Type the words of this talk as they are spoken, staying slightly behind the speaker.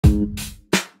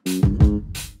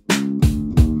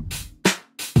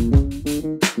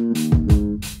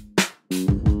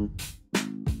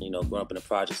growing up in the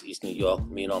projects, East New York,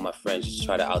 me and all my friends used to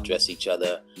try to outdress each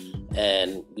other.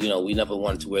 And, you know, we never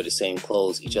wanted to wear the same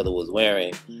clothes each other was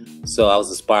wearing. So I was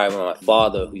inspired by my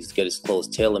father, who used to get his clothes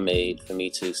tailor-made, for me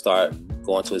to start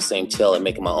going to the same tailor and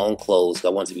making my own clothes. I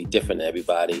wanted to be different than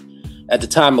everybody. At the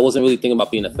time, I wasn't really thinking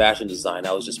about being a fashion designer.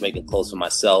 I was just making clothes for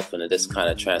myself, and it just kind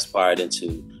of transpired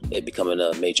into it becoming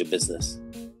a major business.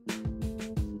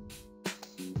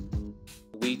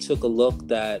 We took a look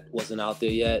that wasn't out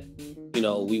there yet. You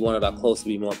know, we wanted our clothes to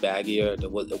be more baggier.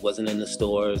 It wasn't in the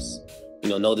stores. You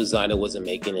know, no designer wasn't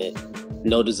making it.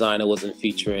 No designer wasn't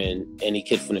featuring any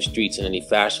kid from the streets in any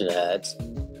fashion ads.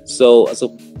 So as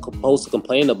opposed to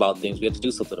complaining about things, we had to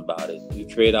do something about it.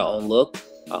 We create our own look,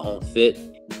 our own fit.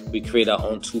 We create our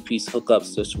own two-piece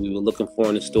hookups that we were looking for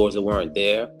in the stores that weren't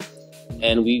there.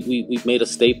 And we made a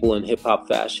staple in hip-hop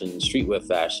fashion, streetwear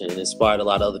fashion, and inspired a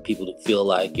lot of other people to feel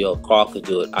like, yo, Karl could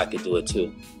do it, I could do it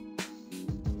too.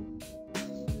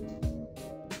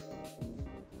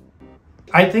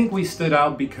 I think we stood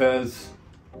out because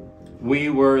we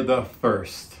were the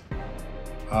first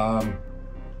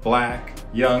Black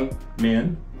young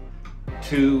men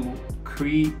to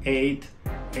create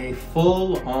a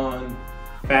full-on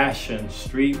fashion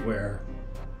streetwear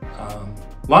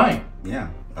line. Yeah.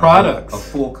 Products. A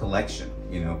full collection,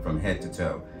 you know, from head to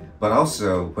toe. But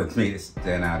also what made it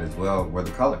stand out as well were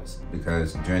the colors,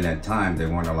 because during that time there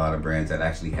weren't a lot of brands that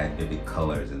actually had vivid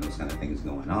colors and those kind of things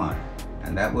going on.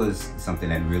 And that was something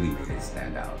that really made it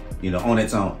stand out, you know, on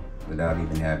its own, without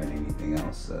even having anything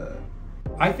else.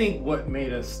 I think what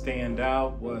made us stand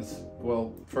out was,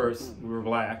 well, first, we were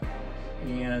Black,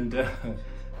 and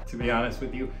to be honest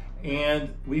with you,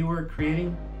 and we were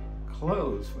creating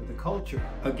clothes for the culture.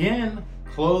 Again,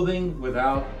 clothing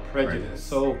without prejudice.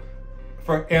 So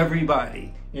for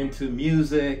everybody, into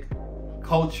music,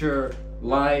 culture,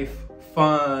 life,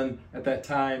 fun. At that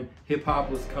time, hip hop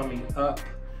was coming up.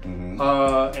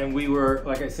 And we were,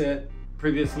 like I said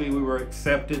previously, we were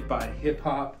accepted by hip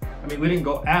hop. I mean, we didn't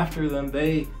go after them,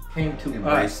 they came to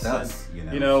embraced us.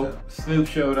 And, you know, Snoop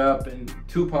showed up, and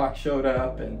Tupac showed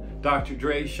up, and Dr.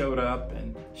 Dre showed up,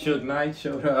 and Suge Knight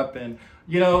showed up, and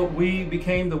you know, we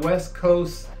became the West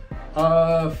Coast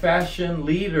fashion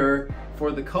leader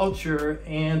for the culture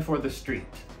and for the street.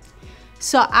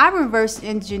 So I reverse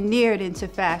engineered into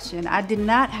fashion. I did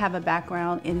not have a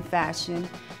background in fashion.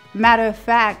 Matter of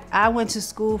fact, I went to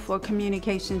school for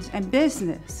communications and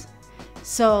business.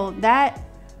 So that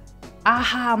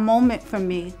aha moment for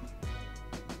me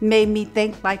made me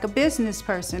think like a business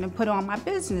person and put on my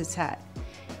business hat.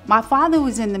 My father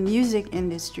was in the music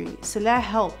industry, so that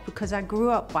helped because I grew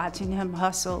up watching him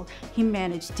hustle. He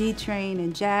managed D-Train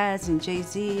and Jazz and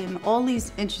Jay-Z and all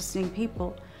these interesting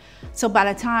people. So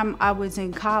by the time I was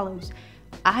in college,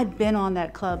 I'd been on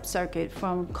that club circuit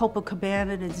from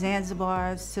Copacabana to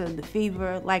Zanzibar's to the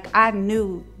Fever. Like, I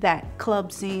knew that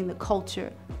club scene, the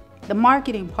culture. The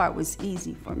marketing part was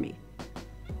easy for me.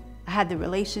 I had the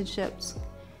relationships.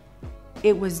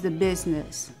 It was the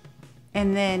business.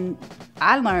 And then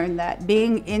I learned that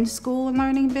being in school and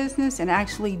learning business and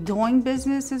actually doing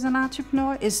business as an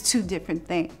entrepreneur is two different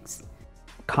things.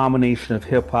 Combination of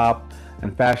hip hop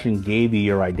and fashion gave you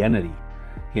your identity.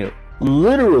 You know,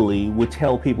 literally would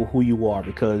tell people who you are,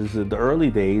 because in the early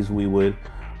days we would,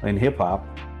 in hip hop,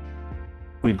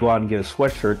 we'd go out and get a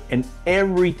sweatshirt and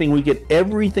we get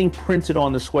everything printed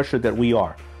on the sweatshirt that we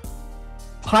are.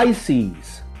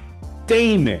 Pisces,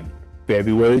 Daymond,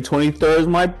 February 23rd is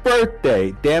my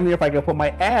birthday. Damn near if I could put my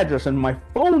address and my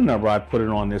phone number, I'd put it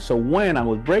on there. So when I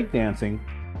was breakdancing,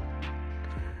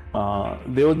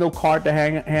 there was no card to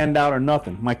hand out or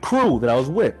nothing. My crew that I was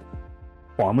with,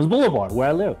 Farmers Boulevard, where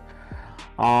I live.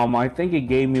 I think it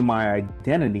gave me my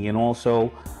identity, and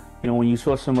also, you know, when you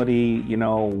saw somebody, you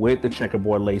know, with the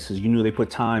checkerboard laces, you knew they put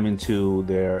time into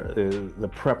the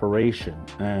preparation,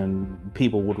 and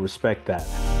people would respect that.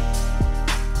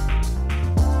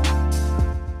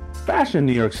 Fashion in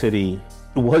New York City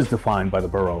was defined by the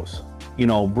boroughs. You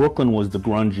know, Brooklyn was the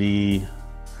grungy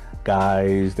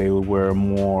guys. They would wear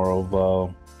more of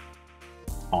a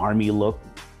army look.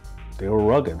 They were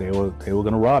rugged. They were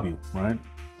gonna rob you, right?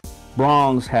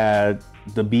 Bronx had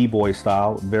the b-boy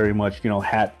style, very much, you know,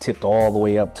 hat tipped all the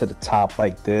way up to the top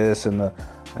like this, and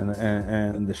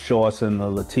the shorts and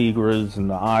the Tigres and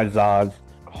the Izods.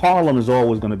 Harlem is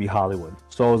always going to be Hollywood.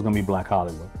 It's always going to be Black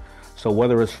Hollywood. So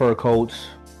whether it's fur coats,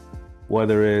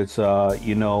 whether it's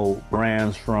you know,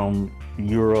 brands from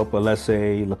Europe, or let's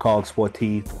say Le Coq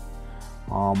Sportif,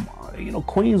 you know,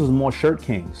 Queens was more shirt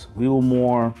kings. We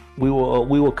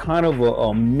were kind of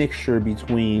a mixture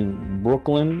between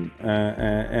Brooklyn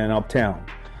and Uptown.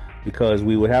 because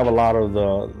we would have a lot of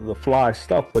the fly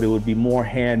stuff, but it would be more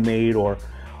handmade or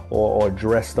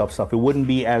dressed up stuff. It wouldn't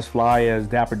be as fly as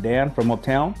Dapper Dan from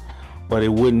Uptown, but it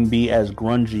wouldn't be as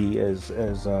grungy as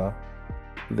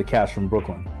the cats from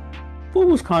Brooklyn.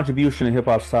 FUBU's contribution to hip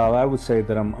hop style, I would say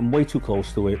that I'm way too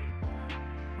close to it.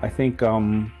 I think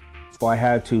if I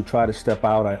had to try to step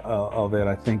out of it,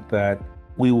 I think that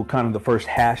we were kind of the first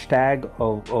hashtag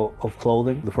of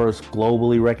clothing, the first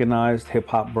globally recognized hip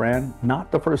hop brand.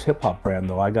 Not the first hip hop brand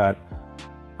though. I got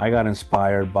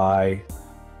inspired by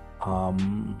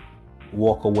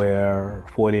Walker-Wear,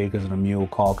 40 Acres and a Mule,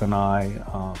 Karl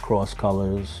Kani, Cross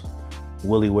Colors,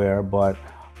 Willie Wear, but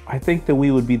I think that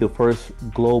we would be the first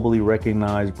globally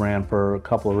recognized brand for a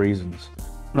couple of reasons.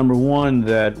 Number one,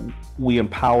 that we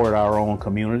empowered our own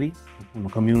community, a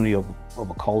community of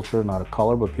a culture, not a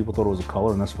color, but people thought it was a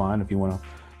color, and that's fine if you want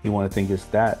to think it's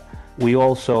that. We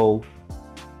also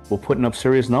were putting up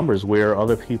serious numbers where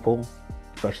other people,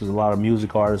 especially a lot of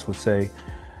music artists, would say,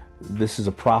 this is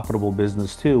a profitable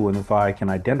business too, and if I can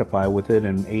identify with it,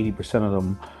 and 80% of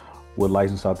them would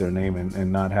license out their name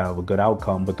and not have a good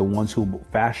outcome, but the ones who were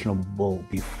fashionable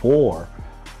before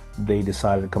they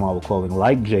decided to come out with clothing,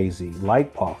 like Jay-Z,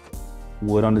 like Puff,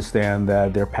 would understand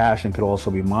that their passion could also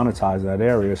be monetized in that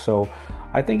area. So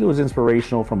I think it was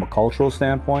inspirational from a cultural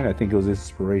standpoint. I think it was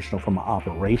inspirational from an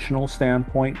operational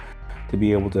standpoint to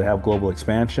be able to have global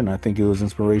expansion. I think it was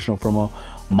inspirational from a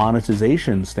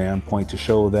monetization standpoint to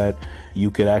show that you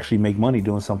could actually make money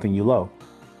doing something you love.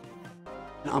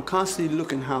 I'm constantly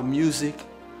looking how music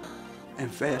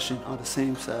and fashion are the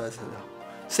same size,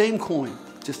 same coin,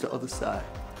 just the other side.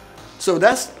 So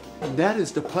that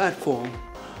is the platform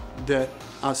that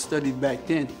I studied back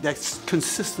then that's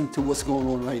consistent to what's going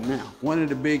on right now. One of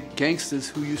the big gangsters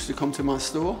who used to come to my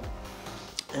store,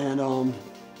 and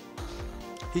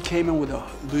he came in with a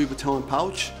Louis Vuitton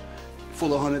pouch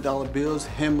full of $100 bills,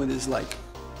 him with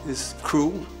his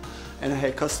crew, and I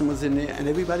had customers in there, and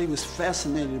everybody was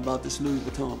fascinated about this Louis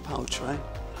Vuitton pouch, right?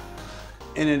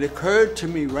 And it occurred to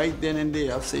me right then and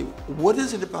there, I'll say, what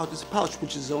is it about this pouch,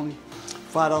 which is only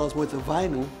 $5 worth of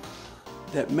vinyl,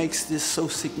 that makes this so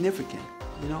significant,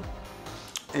 you know?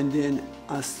 And then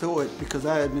I saw it because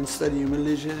I had been studying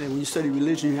religion, and when you study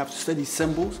religion, you have to study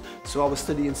symbols. So I was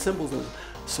studying symbols.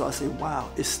 So I said, wow,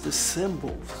 it's the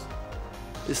symbols.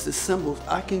 It's the symbols.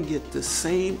 I can get the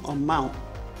same amount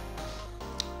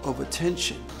of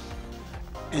attention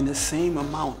and the same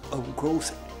amount of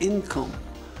gross income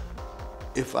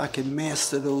if I can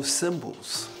master those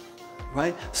symbols.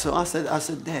 Right? So I said,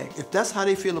 Dad, if that's how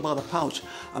they feel about a pouch,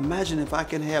 imagine if I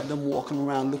can have them walking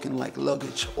around looking like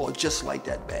luggage or just like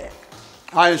that bag.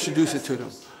 I introduced it to them.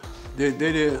 They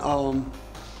didn't,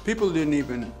 people didn't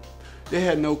even, they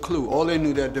had no clue. All they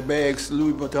knew that the bags,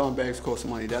 Louis Vuitton bags, cost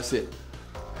money, that's it.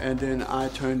 And then I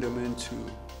turned them into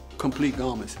complete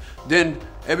garments. Then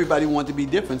everybody wanted to be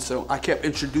different, so I kept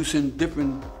introducing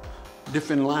different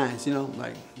lines, you know,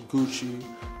 like Gucci,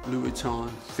 Louis Vuitton,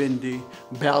 Fendi,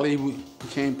 Bally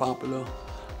became popular.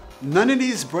 None of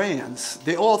these brands,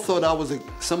 they all thought I was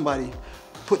somebody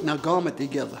putting a garment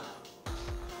together.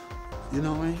 You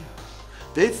know what I mean?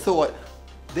 They thought,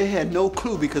 they had no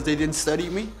clue because they didn't study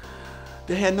me.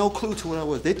 They had no clue to what I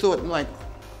was. They thought like,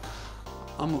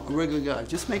 I'm a regular guy,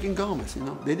 just making garments, you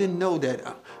know? They didn't know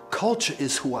that culture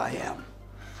is who I am.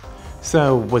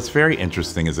 So what's very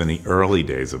interesting is in the early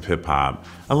days of hip hop,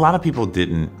 a lot of people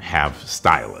didn't have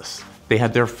stylists. They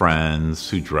had their friends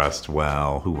who dressed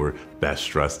well, who were best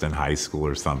dressed in high school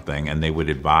or something, and they would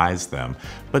advise them.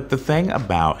 But the thing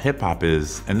about hip hop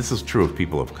is, and this is true of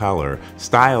people of color,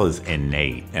 style is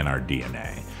innate in our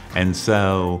DNA. And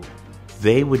so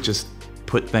they would just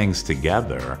put things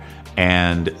together,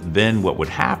 and then what would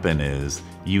happen is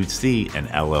you'd see an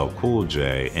LL Cool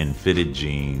J in fitted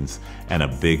jeans and a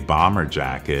big bomber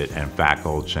jacket and fat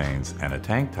gold chains and a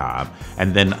tank top,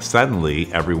 and then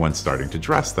suddenly everyone's starting to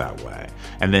dress that way.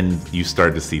 And then you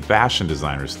start to see fashion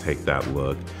designers take that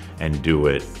look and do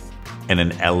it in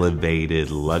an elevated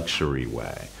luxury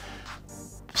way.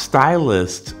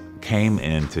 Stylists came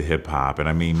into hip hop, and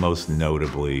I mean most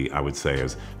notably I would say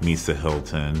is Misa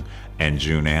Hylton and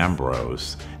June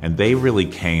Ambrose, and they really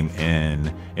came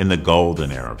in the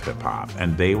golden era of hip hop,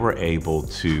 and they were able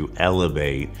to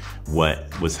elevate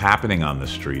what was happening on the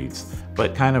streets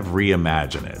but kind of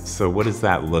reimagine it. So what does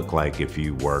that look like if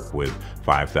you work with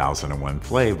 5001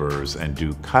 flavors and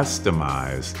do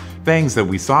customized things that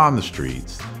we saw on the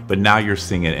streets, but now you're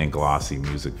seeing it in glossy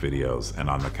music videos and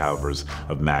on the covers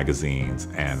of magazines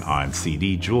and on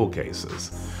CD jewel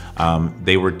cases.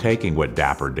 They were taking what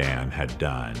Dapper Dan had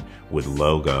done with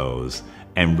logos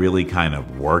and really kind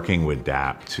of working with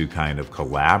DAP to kind of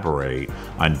collaborate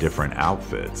on different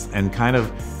outfits and kind of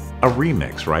a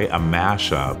remix, right? A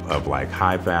mashup of like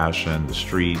high fashion, the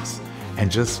streets, and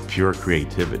just pure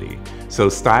creativity. So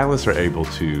stylists are able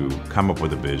to come up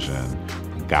with a vision,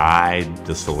 guide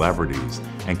the celebrities,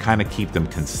 and kind of keep them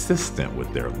consistent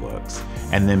with their looks,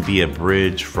 and then be a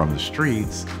bridge from the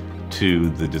streets to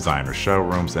the designer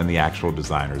showrooms and the actual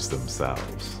designers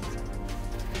themselves.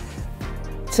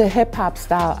 To hip hop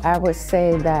style, I would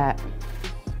say that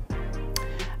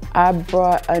I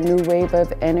brought a new wave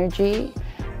of energy,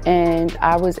 and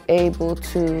I was able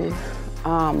to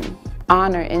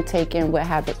honor and take in what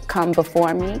had come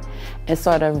before me and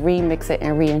sort of remix it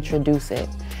and reintroduce it.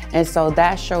 And so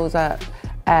that shows up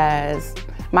as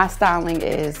my styling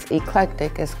is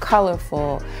eclectic, it's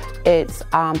colorful, it's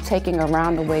taking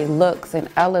around the way looks and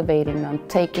elevating them,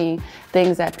 taking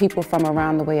things that people from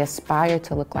around the way aspire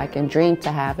to look like and dream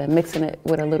to have, and mixing it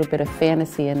with a little bit of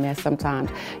fantasy in there sometimes.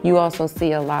 You also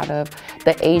see a lot of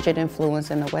the Asian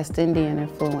influence and the West Indian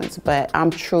influence, but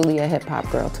I'm truly a hip hop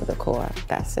girl to the core,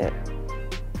 that's it.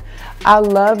 I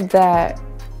love that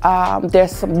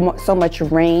there's so much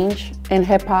range in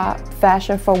hip hop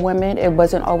fashion for women. It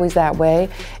wasn't always that way.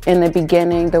 In the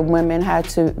beginning, the women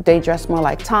they dressed more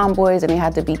like tomboys, and they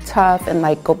had to be tough and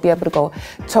like be able to go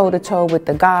toe to toe with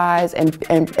the guys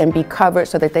and be covered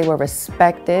so that they were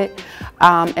respected.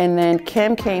 And then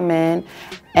Kim came in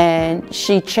and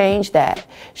she changed that.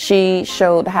 She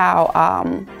showed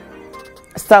how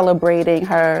celebrating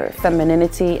her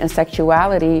femininity and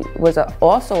sexuality was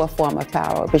also a form of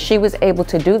power, but she was able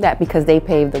to do that because they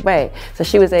paved the way. So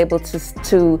she was able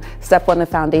to step on the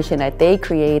foundation that they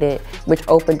created, which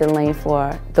opened the lane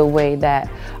for the way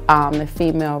that the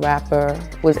female rapper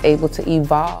was able to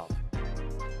evolve.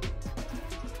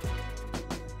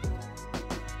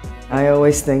 I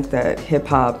always think that hip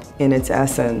hop in its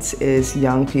essence is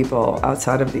young people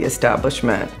outside of the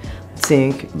establishment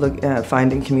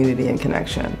finding community and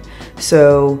connection.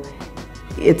 So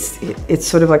it's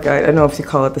sort of like, I don't know if you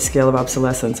call it the scale of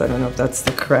obsolescence, I don't know if that's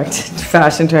the correct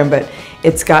fashion term, but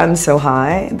it's gotten so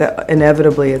high that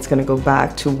inevitably it's going to go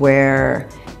back to where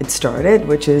it started,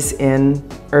 which is in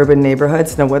urban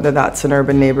neighborhoods. Now, whether that's an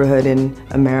urban neighborhood in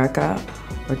America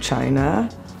or China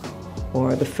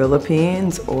or the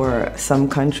Philippines or some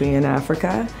country in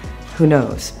Africa, who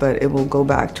knows, but it will go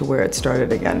back to where it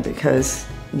started again because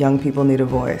young people need a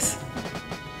voice.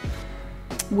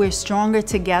 We're stronger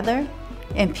together,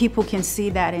 and people can see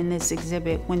that in this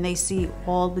exhibit when they see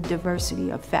all the diversity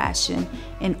of fashion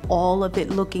and all of it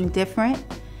looking different,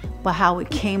 but how it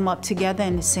came up together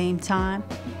in the same time,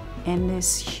 and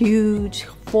this huge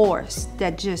force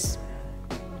that just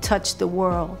touched the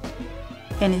world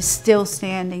and is still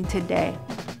standing today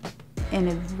in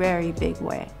a very big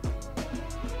way.